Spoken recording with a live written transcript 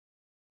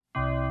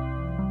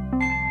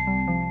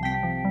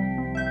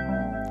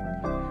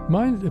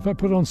Mind if I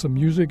put on some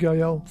music,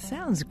 Yael?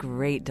 Sounds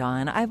great,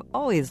 Don. I've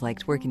always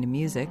liked working to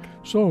music.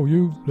 So,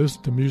 you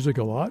listen to music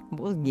a lot?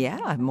 Well,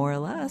 yeah, more or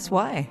less.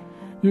 Why?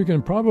 You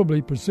can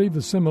probably perceive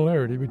the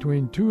similarity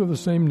between two of the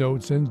same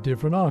notes in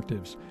different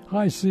octaves,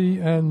 high C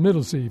and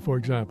middle C, for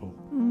example.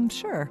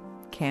 Sure.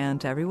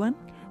 Can't everyone?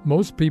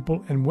 Most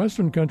people in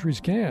Western countries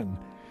can,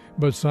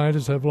 but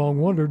scientists have long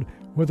wondered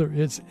whether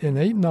it's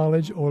innate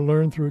knowledge or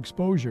learned through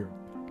exposure.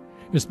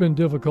 It's been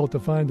difficult to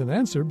find an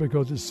answer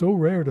because it's so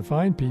rare to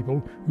find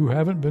people who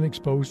haven't been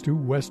exposed to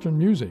Western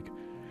music.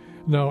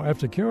 Now,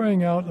 after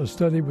carrying out a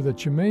study with the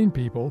Chimane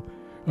people,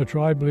 a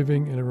tribe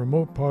living in a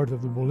remote part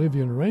of the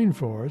Bolivian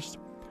rainforest,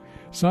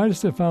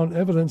 scientists have found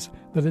evidence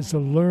that it's a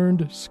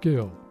learned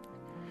skill.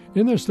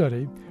 In their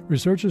study,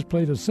 researchers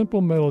played a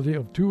simple melody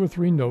of 2 or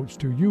 3 notes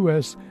to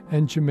U.S.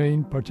 and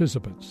Chimane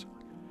participants.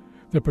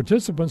 The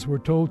participants were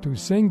told to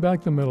sing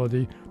back the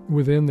melody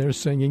within their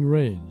singing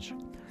range.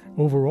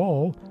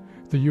 Overall,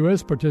 the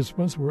U.S.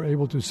 participants were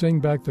able to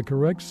sing back the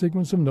correct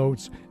sequence of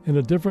notes in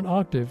a different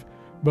octave,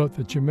 but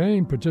the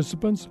Chimane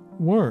participants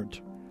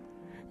weren't.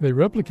 They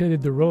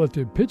replicated the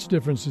relative pitch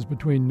differences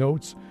between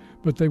notes,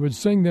 but they would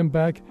sing them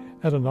back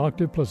at an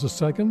octave plus a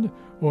second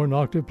or an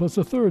octave plus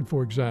a third,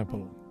 for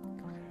example.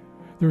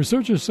 The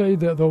researchers say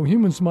that though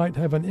humans might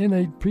have an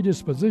innate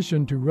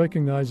predisposition to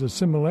recognize a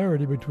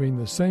similarity between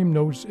the same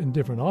notes in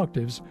different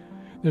octaves,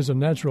 there's a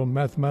natural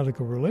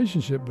mathematical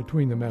relationship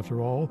between them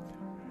after all.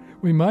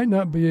 We might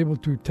not be able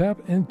to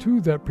tap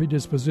into that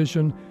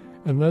predisposition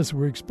unless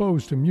we're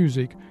exposed to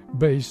music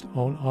based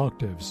on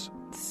octaves.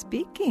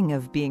 Speaking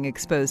of being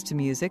exposed to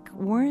music,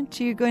 weren't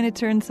you going to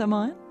turn some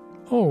on?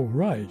 Oh,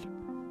 right.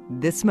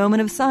 This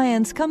moment of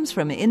science comes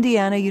from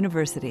Indiana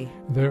University.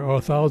 There are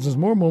thousands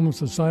more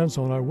moments of science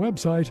on our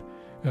website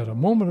at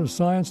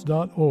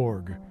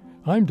amomentofscience.org.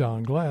 I'm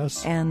Don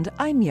Glass. And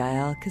I'm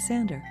Yael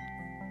Cassander.